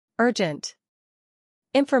Urgent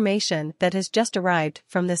information that has just arrived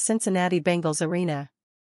from the Cincinnati Bengals Arena.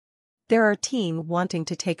 There are team wanting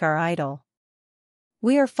to take our idol.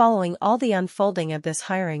 We are following all the unfolding of this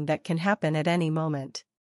hiring that can happen at any moment.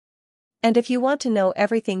 And if you want to know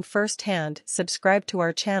everything firsthand, subscribe to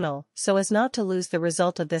our channel so as not to lose the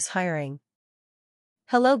result of this hiring.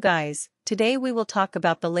 Hello guys, today we will talk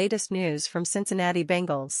about the latest news from Cincinnati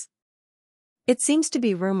Bengals. It seems to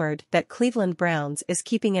be rumored that Cleveland Browns is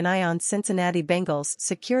keeping an eye on Cincinnati Bengals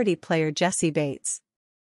security player Jessie Bates.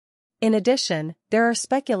 In addition, there are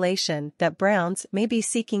speculation that Browns may be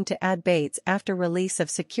seeking to add Bates after release of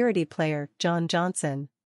security player John Johnson.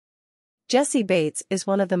 Jessie Bates is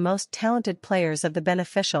one of the most talented players of the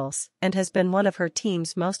Beneficials and has been one of her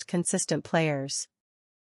team's most consistent players.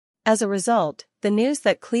 As a result, the news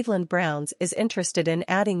that Cleveland Browns is interested in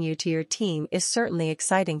adding you to your team is certainly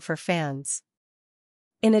exciting for fans.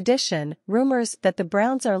 In addition, rumors that the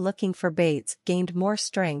Browns are looking for Bates gained more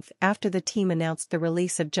strength after the team announced the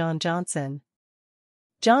release of John Johnson.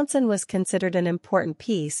 Johnson was considered an important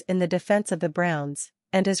piece in the defense of the Browns,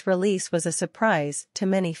 and his release was a surprise to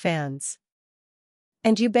many fans.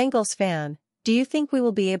 And you Bengals fan, do you think we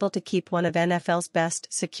will be able to keep one of NFL's best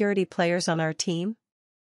security players on our team?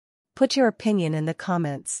 Put your opinion in the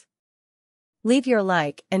comments. Leave your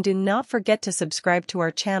like and do not forget to subscribe to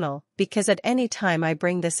our channel because at any time I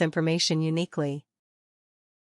bring this information uniquely.